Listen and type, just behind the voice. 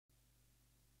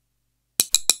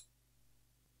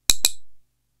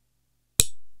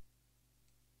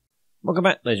Welcome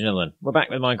back, ladies and gentlemen. We're back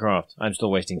with Minecraft. I'm still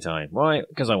wasting time. Why?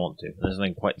 Because I want to. There's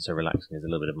nothing quite so relaxing as a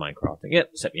little bit of Minecrafting.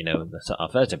 Yep, except you know, that's our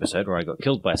first episode where I got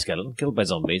killed by a skeleton, killed by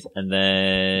zombies, and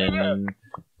then...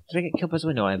 Did I get killed by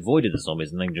zombies? No, I avoided the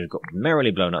zombies and then just got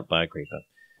merrily blown up by a creeper.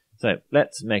 So,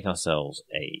 let's make ourselves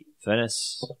a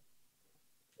furnace.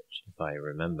 Which, if I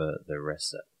remember the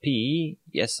recipe,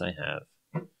 yes I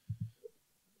have,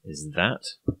 is that...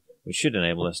 which should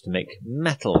enable us to make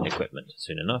metal equipment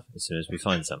soon enough, as soon as we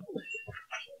find some.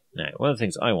 Now, one of the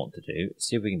things I want to do is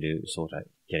see if we can sort out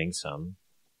getting some.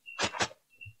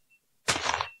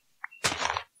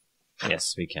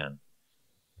 Yes, we can.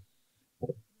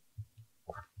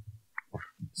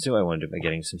 So I want to do by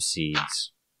getting some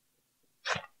seeds.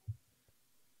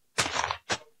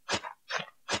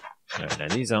 Now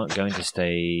these aren't going to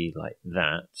stay like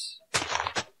that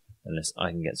unless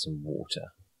I can get some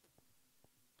water.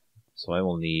 So I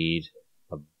will need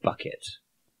a bucket.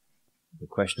 The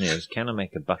question is, can I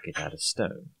make a bucket out of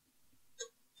stone?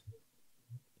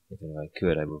 If I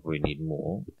could, I would probably need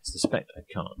more. I suspect I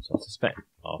can't, so I suspect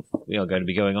we are going to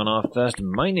be going on our first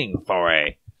mining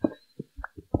foray.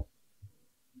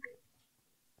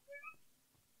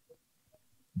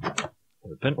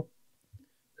 Open.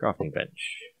 Crafting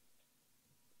bench.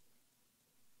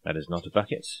 That is not a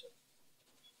bucket.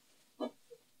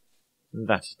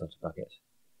 That is not a bucket.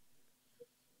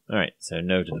 Alright, so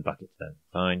no to the bucket then.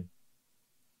 Fine.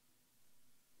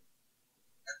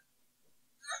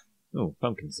 Oh,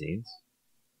 pumpkin seeds.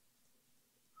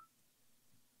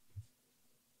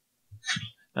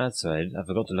 That's right, I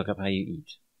forgot to look up how you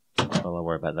eat. Well, I'll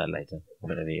worry about that later. I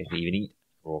don't know if you can even eat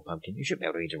raw pumpkin. You should be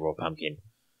able to eat a raw pumpkin.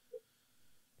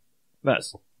 But,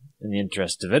 in the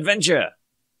interest of adventure!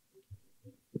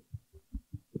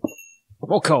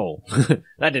 More coal!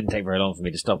 That didn't take very long for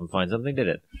me to stop and find something, did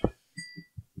it?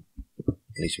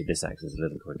 At least with this axe it's a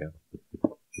little quicker.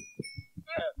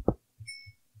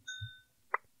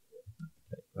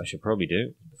 What I should probably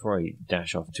do, before I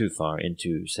dash off too far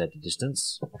into said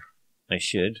distance, I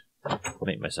should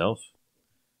make myself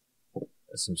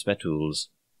some spare tools.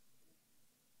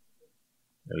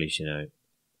 At least, you know,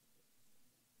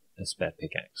 a spare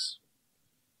pickaxe.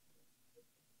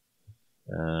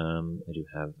 I do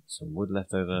have some wood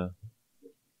left over.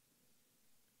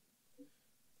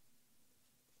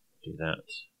 Do that.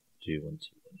 Do 1, 2,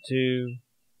 1,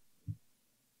 2.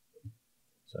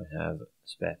 So I have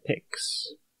spare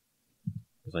picks.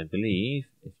 Because I believe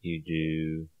if you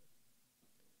do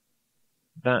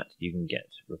that, you can get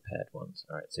repaired ones.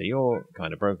 Alright, so you're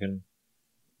kind of broken.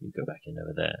 You go back in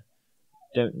over there.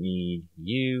 Don't need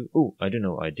you. Oh, I don't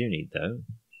know what I do need though.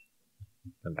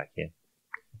 Come back here.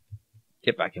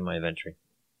 Get back in my inventory.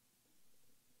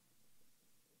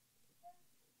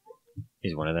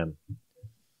 Here's one of them.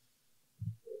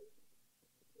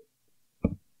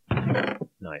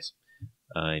 Nice.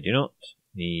 I do not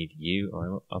need you,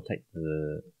 or I'll take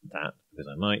that, because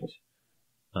I might.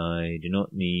 I do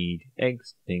not need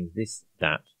eggs, things, this,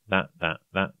 that.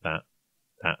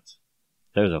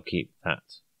 Those I'll keep, that,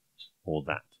 or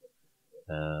that.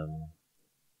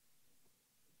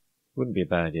 Wouldn't be a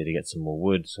bad idea to get some more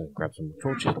wood, so I can grab some more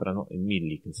torches, but I'm not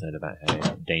immediately concerned about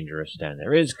how dangerous down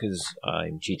there is, because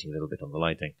I'm cheating a little bit on the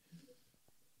lighting.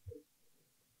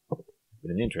 But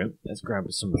in the interim, let's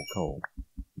grab some more coal.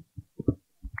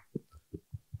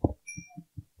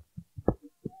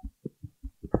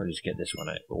 I'll just get this one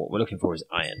out, but what we're looking for is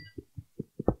iron.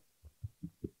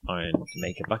 Iron to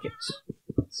make a bucket,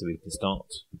 so we can start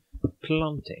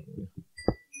planting. And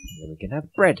then we can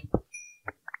have bread.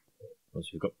 Once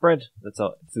we've got bread, that's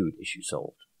our food issue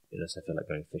solved. Unless I feel like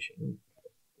going fishing.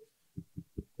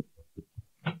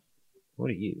 What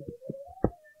are you?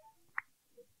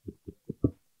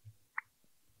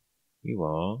 You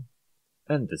are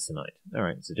andesite.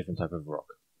 Alright, it's a different type of rock.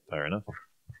 Fair enough.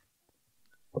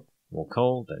 More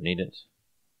coal, don't need it.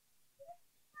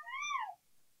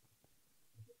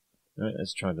 Alright,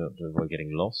 let's try to avoid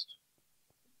getting lost.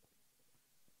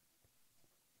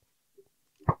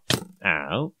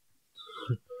 Ow.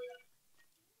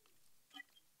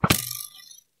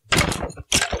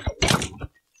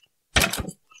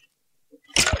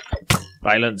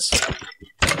 Violence.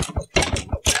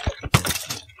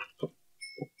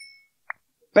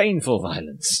 Painful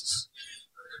violence.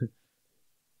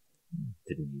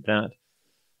 Didn't need that.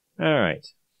 Alright.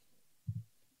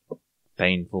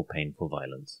 Painful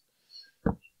violence.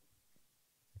 I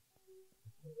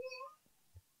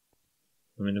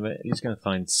mean, we're at least going to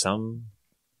find some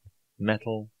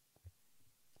metal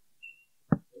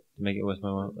to make it worth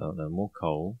my while. Oh no, more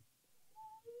coal.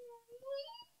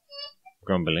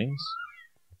 Grumblings.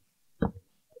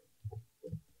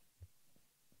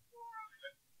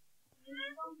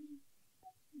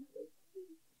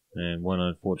 And one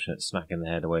unfortunate smack in the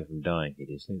head away from dying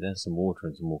hideously. There's some water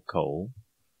and some more coal.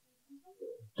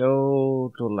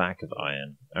 Total lack of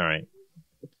iron. Alright.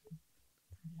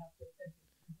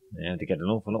 I have to get an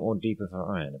awful lot more deeper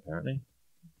for iron, apparently.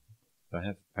 I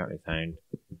have apparently found...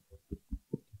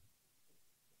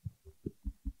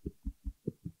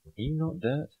 Are you not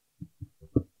dirt?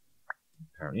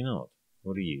 Apparently not.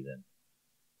 What are you then?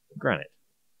 Granite.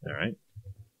 Alright.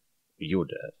 You're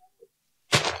dirt.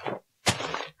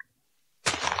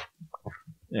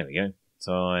 There we go.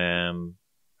 So I am...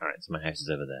 Alright, so my house is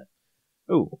over there.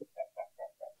 Ooh.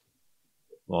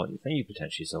 Well, you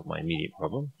potentially solved my immediate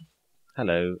problem.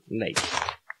 Hello, lake.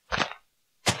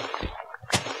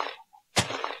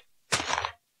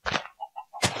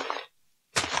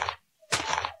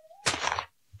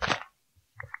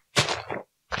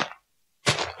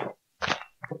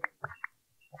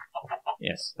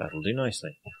 Yes, that'll do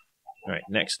nicely. Alright,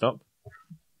 next stop.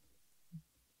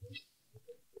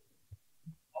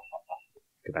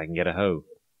 Go back and get a hoe.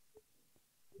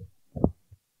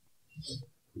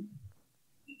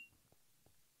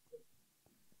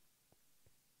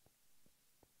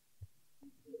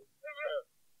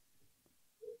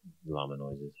 Llama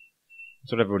noises.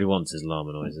 That's what everybody wants, is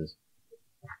llama noises.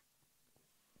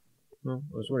 Well,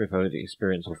 I was worried if I would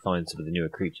experience or find some of the newer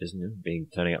creatures,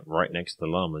 turning up right next to the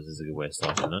llamas is a good way of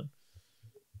starting that.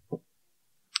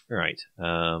 Right,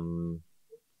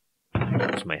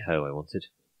 that's my hoe I wanted.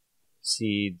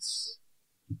 Seeds.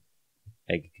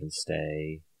 Egg can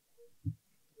stay.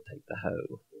 Take the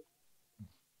hoe.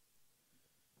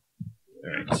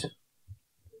 Alright.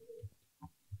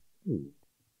 Ooh,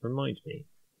 remind me.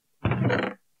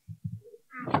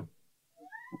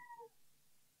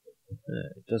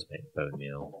 It does make bone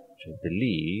meal, which I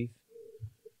believe...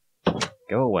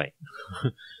 Go away.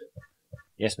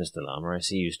 Yes, Mr. Llama, I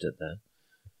see you stood there.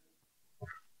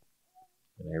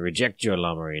 And I reject your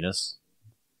llamariness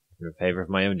in favour of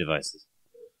my own devices.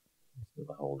 There's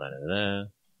a hole down over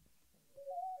there.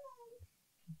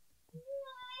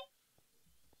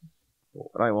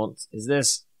 What I want is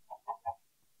this.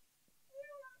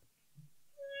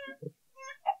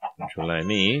 Which will allow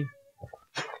me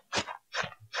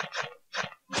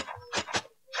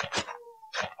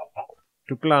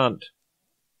to plant.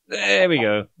 There we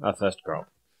go, our first crop.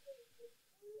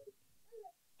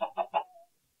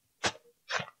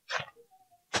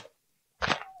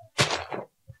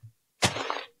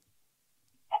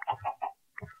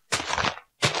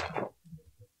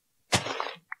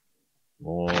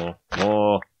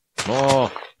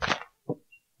 More.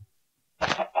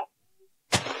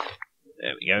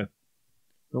 There we go.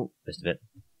 Oh, missed a bit.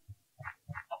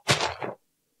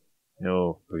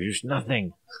 No, produce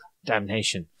nothing.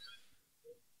 Damnation.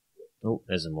 Oh,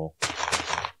 there's some more.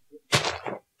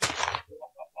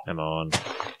 Come on.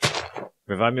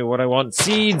 Provide me what I want.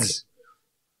 Seeds!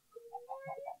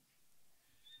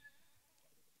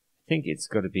 I think it's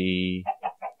got to be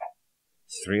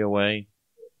 3 away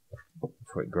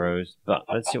before it grows. But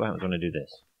let's see what happens when I do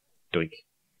this. Doink.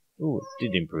 Ooh, it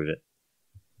did improve it.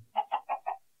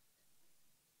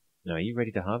 Now, are you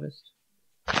ready to harvest?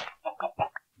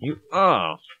 You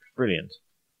are! Brilliant.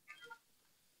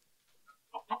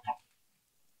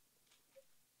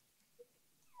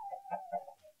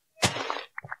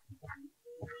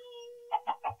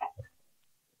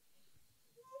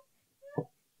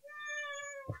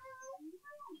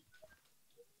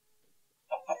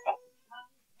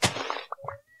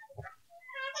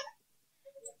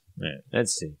 Yeah,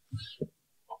 let's see.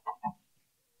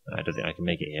 I don't think I can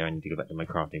make it here. I need to go back to my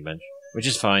crafting bench. Which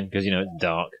is fine, because, you know, it's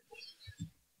dark.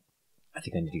 I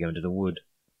think I need to go into the wood.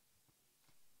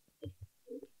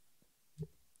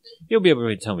 You'll be able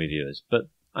to tell me, viewers, but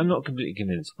I'm not completely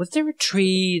convinced. Was there a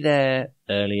tree there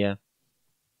earlier?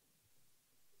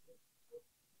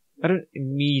 I don't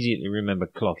immediately remember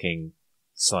clocking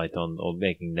sight on or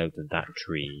making note of that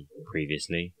tree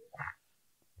previously.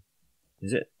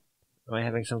 Is it? Am I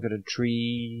having some kind of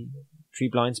tree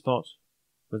blind spot?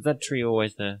 Was that tree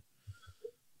always there?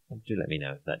 Do let me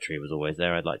know if that tree was always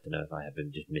there. I'd like to know if I have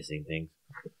been just missing things.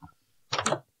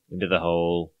 Into the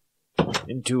hole.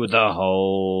 Into the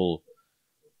hole.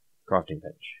 Crafting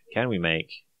bench. Can we make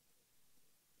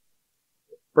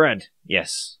bread?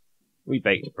 Yes. We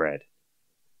baked bread.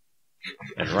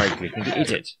 And right-clicking to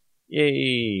eat it.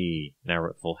 Yay! Now we're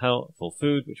at full health, full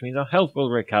food, which means our health will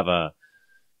recover.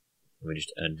 And we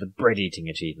just earned the bread-eating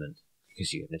achievement.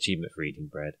 Because you get an achievement for eating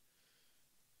bread.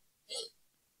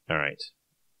 Alright.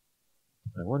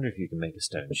 I wonder if you can make a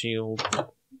stone shield.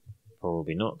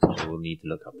 Probably not. I will need to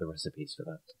look up the recipes for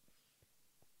that.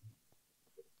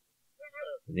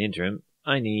 In the interim,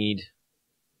 I need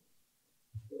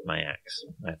My axe.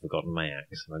 I've forgotten my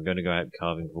axe. If I'm going to go out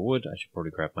carving for wood, I should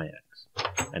probably grab my axe.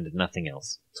 And nothing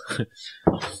else.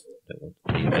 Don't want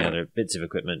any other bits of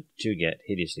equipment to get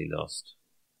hideously lost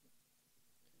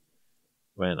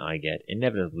when I get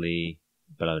inevitably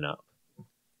blown up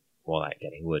while out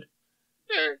getting wood.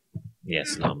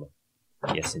 Yes, llama.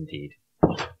 Yes, indeed.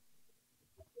 I'm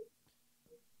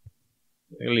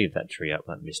going to leave that tree up,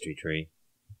 that mystery tree.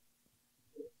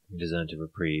 You deserve a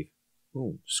reprieve.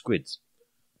 Ooh, squids.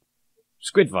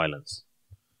 Squid violence.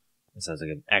 That sounds like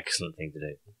an excellent thing to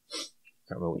do.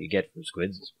 Can't remember what you get from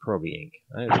squids. It's probably ink.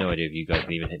 I have no idea if you guys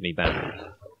can even hit me back.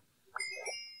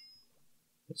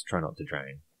 Let's try not to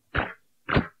drown.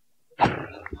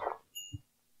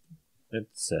 Let's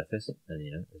surface. And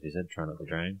yeah, as we said, try not to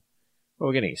drown. Well,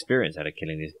 we're getting experience out of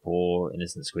killing these poor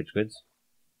innocent squids.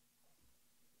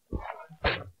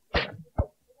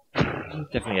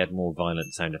 Definitely had more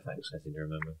violent sound effects, I seem to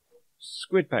remember.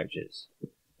 Squid pouches.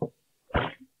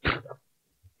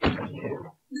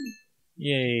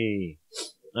 Yay!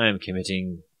 I am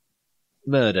committing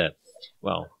murder.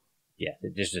 Well, yeah,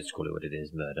 just call it what it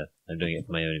is, murder. I'm doing it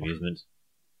for my own amusement.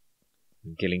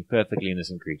 I'm killing perfectly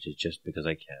innocent creatures just because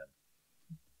I can.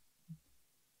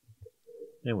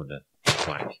 No wonder.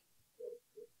 Whack.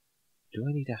 Do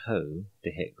I need a hoe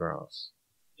to hit grass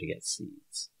to get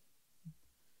seeds?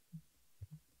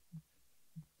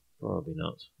 Probably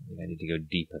not. I think I need to go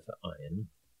deeper for iron.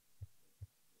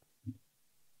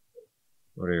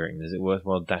 What do you reckon? Is it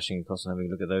worthwhile dashing across and having a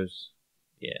look at those?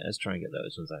 Yeah, let's try and get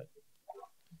those ones out.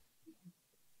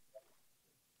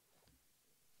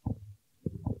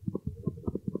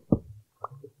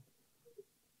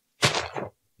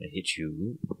 I hit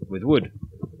you with wood.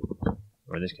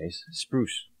 Or in this case,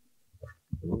 spruce.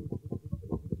 Ooh.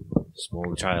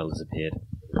 Small child has appeared.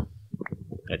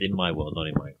 In my world, not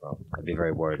in Minecraft. I'd be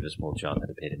very worried if a small child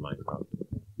had appeared in Minecraft.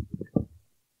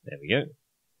 There we go.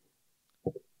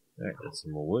 Alright, that's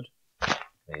some more wood. I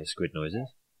hear squid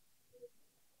noises.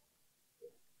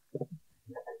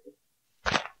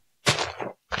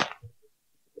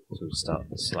 So we'll start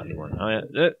slightly more higher.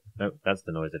 No, that's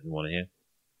the noise I didn't want to hear.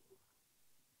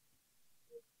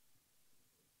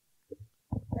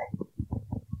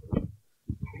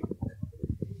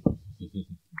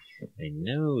 I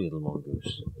know, little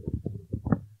mongoose.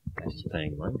 Daddy's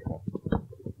playing Minecraft.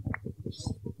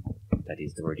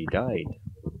 Daddy's already died.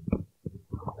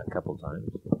 A couple times.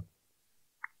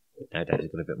 Now Daddy's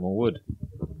got a bit more wood.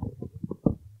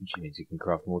 Which means he can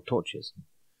craft more torches.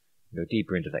 Go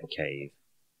deeper into that cave.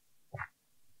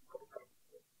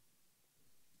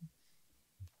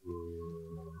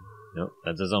 Nope,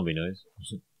 that's a zombie noise.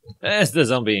 That's the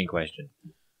zombie in question.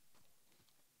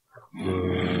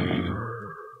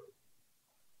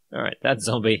 Alright, that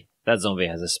zombie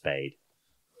has a spade.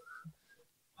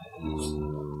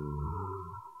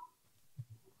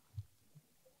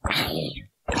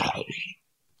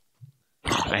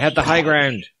 I had the high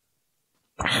ground.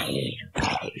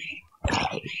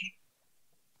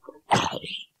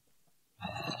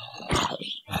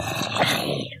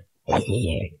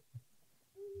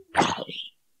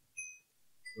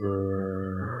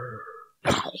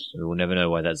 We will never know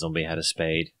why that zombie had a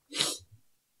spade.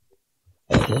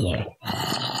 Come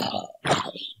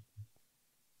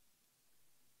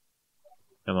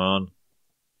on.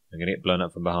 I'm gonna get blown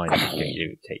up from behind.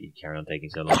 You carry on taking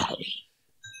so long.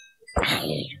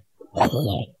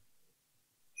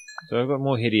 So I've got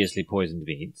more hideously poisoned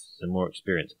meats and more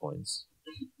experience points.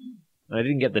 And I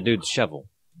didn't get the dude's shovel.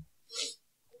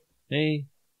 Hey,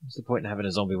 what's the point in having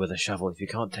a zombie with a shovel if you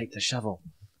can't take the shovel?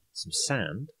 Some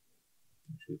sand,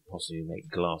 which we possibly make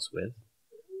glass with.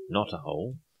 Not a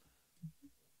hole.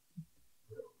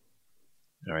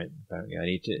 Alright, apparently I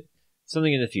need to...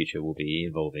 Something in the future will be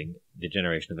involving the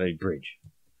generation of a bridge.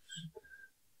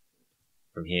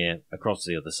 From here across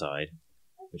to the other side,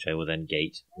 which I will then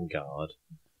gate and guard.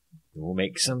 And we'll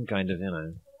make some kind of,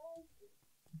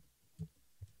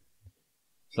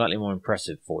 slightly more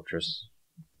impressive fortress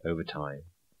over time.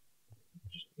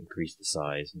 Just increase the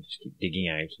size and just keep digging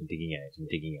out and digging out and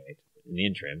digging out. In the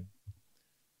interim,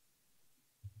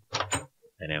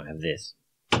 I now have this.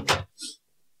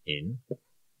 In.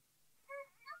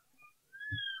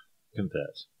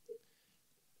 Convert.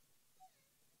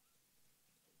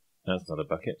 That's not a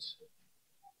bucket.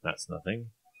 That's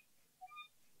nothing.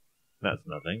 That's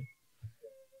nothing.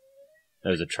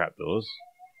 Those are trapdoors.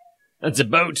 That's a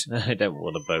boat! I don't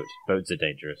want a boat. Boats are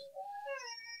dangerous.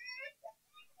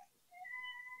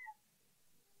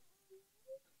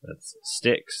 That's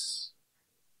sticks.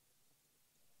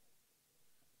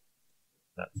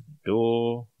 That's the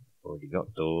door. Already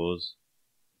got doors.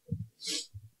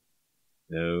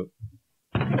 No.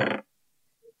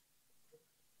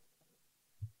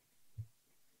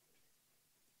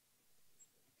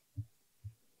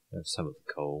 Have some of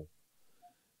the coal.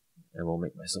 And we'll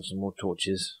make myself some more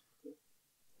torches.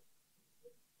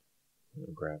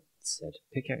 I'll grab said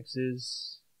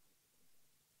pickaxes.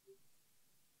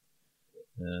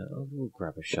 We'll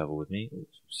grab a shovel with me. Ooh,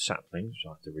 some saplings, which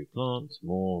I'll have to replant.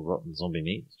 More rotten zombie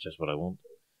meat. It's just what I want.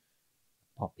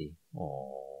 Poppy.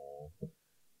 Aww.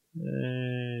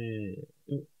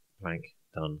 Ooh, plank.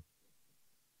 Done.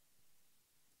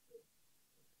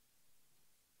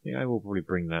 Yeah, I will probably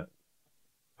bring that.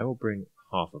 I will bring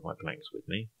half of my planks with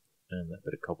me. And that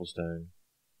bit of cobblestone.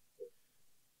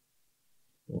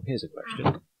 Well, here's a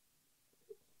question.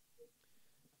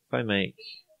 If I make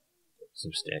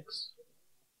some sticks,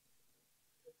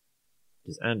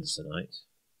 is andesite?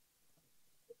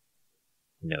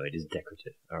 No, it is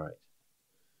decorative. Alright.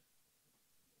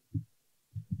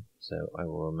 So I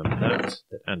will remember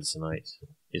that andesite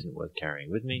isn't worth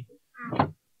carrying with me.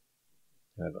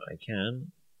 However, I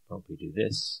can probably do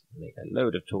this, make a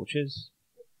load of torches.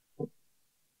 I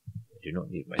do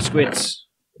not need my squids.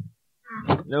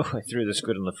 No, I threw the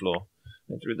squid on the floor.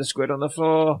 I threw the squid on the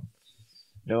floor!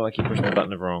 No, I keep pushing the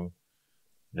button wrong.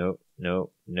 No,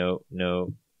 no, no,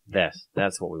 no.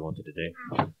 That's what we wanted to do.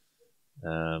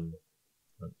 1,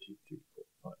 2, 3,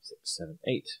 4, 5, 6, 7,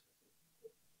 8.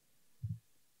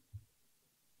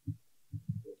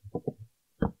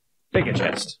 Bigger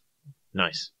chest.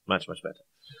 Nice. Much, much better.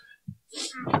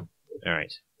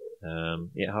 Alright.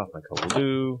 Yeah, half my coal will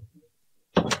do.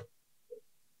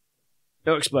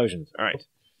 No explosions. Alright.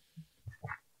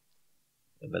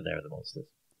 But there are the monsters.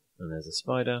 And there's a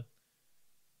spider.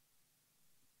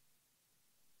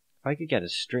 If I could get a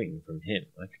string from him,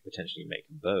 I could potentially make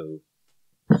a bow.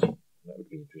 That would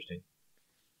be interesting.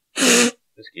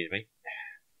 Excuse me.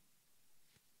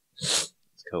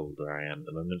 It's cold where I am at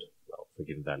the moment. Well,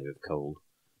 forgiven value of cold.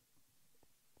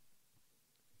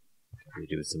 What do we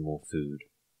do with some more food?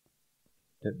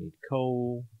 Don't need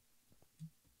coal.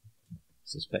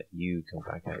 Suspect you come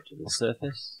back out to the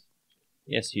surface.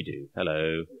 Yes, you do.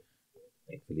 Hello.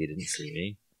 Thankfully, he didn't see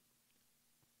me.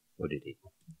 Or did he?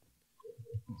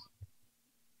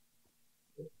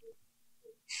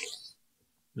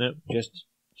 No, just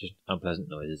unpleasant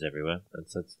noises everywhere.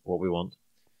 That's what we want.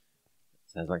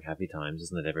 Sounds like happy times,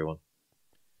 doesn't it, everyone?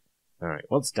 Alright,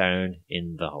 what's down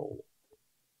in the hole?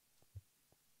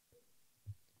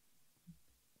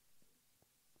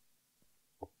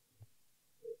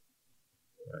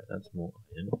 Alright, that's more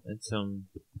iron. Let's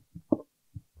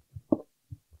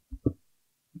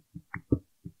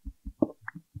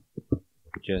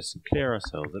just clear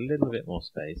ourselves a little bit more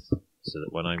space, so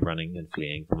that when I'm running and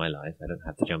fleeing for my life, I don't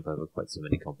have to jump over quite so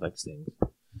many complex things.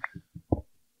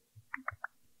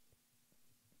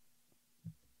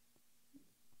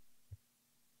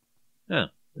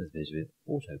 Ah, there's a bit with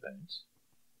auto bounce.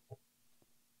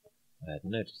 I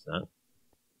hadn't noticed that.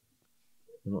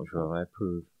 I'm not sure if I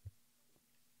approve.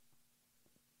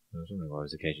 I was wondering why I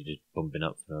was occasionally just bumping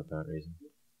up for no apparent reason.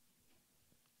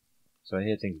 So I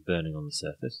hear things burning on the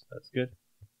surface. That's good.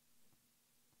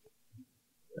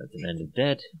 That's an end of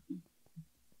dead.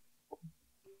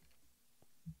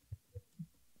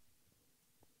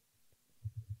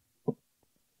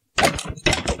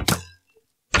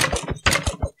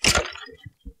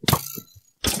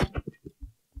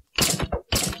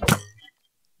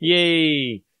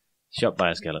 Yay! Shot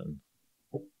by a skeleton.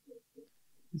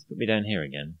 Let's put me down here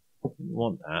again. I didn't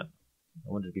want that. I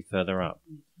wanted to be further up.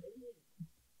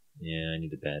 Yeah, I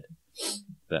need a bed.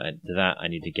 But to that I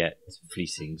need to get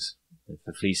fleecings. And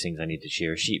for fleecings I need to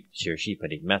shear a sheep. To shear a sheep I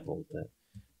need metal. To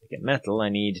get metal I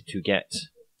need to get...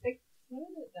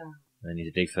 I need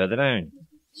to dig further down.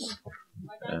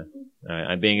 Alright,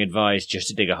 I'm being advised just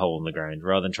to dig a hole in the ground.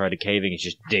 Rather than try to caving, it's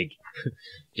just dig.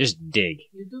 Just dig.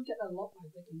 You do get a lot by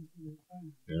digging in the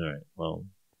ground. Alright, well,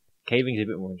 caving is a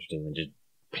bit more interesting than just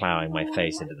ploughing my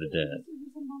face into the dirt.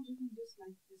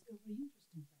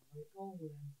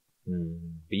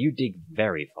 But you dig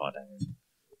very far down.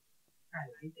 I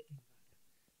like digging far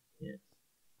down. Yeah.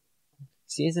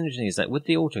 See, it's interesting, is that with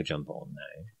the auto jump on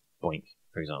now, boink,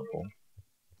 for example,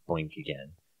 boink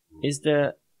again, is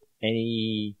there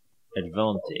any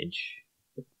advantage?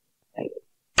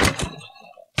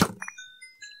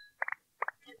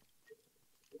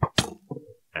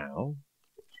 Ow.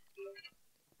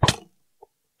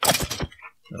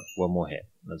 Oh, one more hit.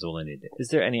 That's all I need. Is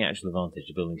there any actual advantage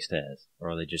to building stairs, or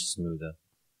are they just smoother?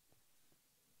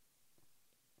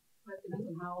 It depends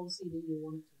on how OCD you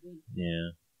want it to be.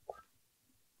 Yeah.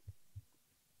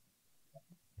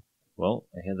 Well,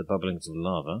 I hear the bubblings of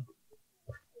lava.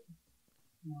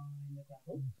 In the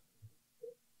gravel.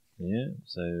 Yeah,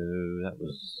 so that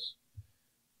was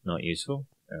not useful.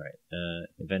 Alright,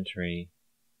 inventory.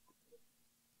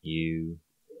 You.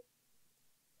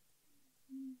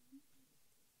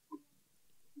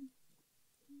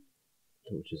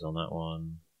 Torches on that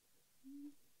one.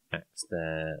 Axe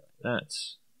there. That.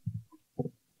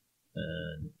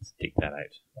 And let's dig that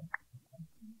out.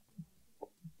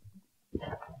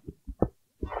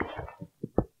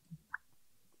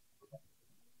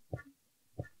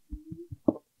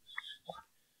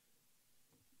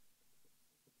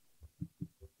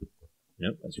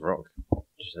 Nope, that's rock.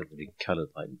 Just had to be coloured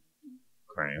like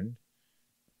ground.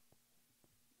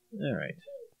 Alright.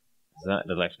 So that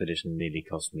little expedition nearly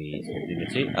cost me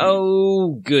dignity.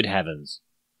 Oh, good heavens.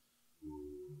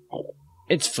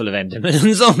 It's full of Endermen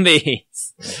and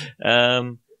zombies!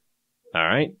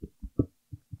 Alright.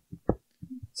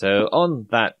 So, on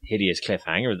that hideous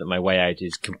cliffhanger that my way out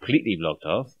is completely blocked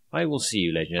off, I will see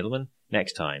you, ladies and gentlemen,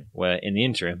 next time, where, in the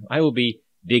interim, I will be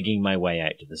digging my way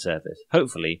out to the surface.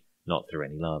 Hopefully, not through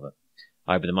any lava.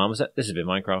 I've been the Marmoset, this has been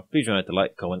Minecraft. Please remember to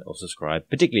like, comment, or subscribe,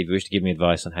 particularly if you wish to give me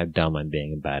advice on how dumb I'm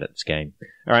being and bad at this game.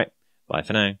 Alright, bye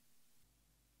for now.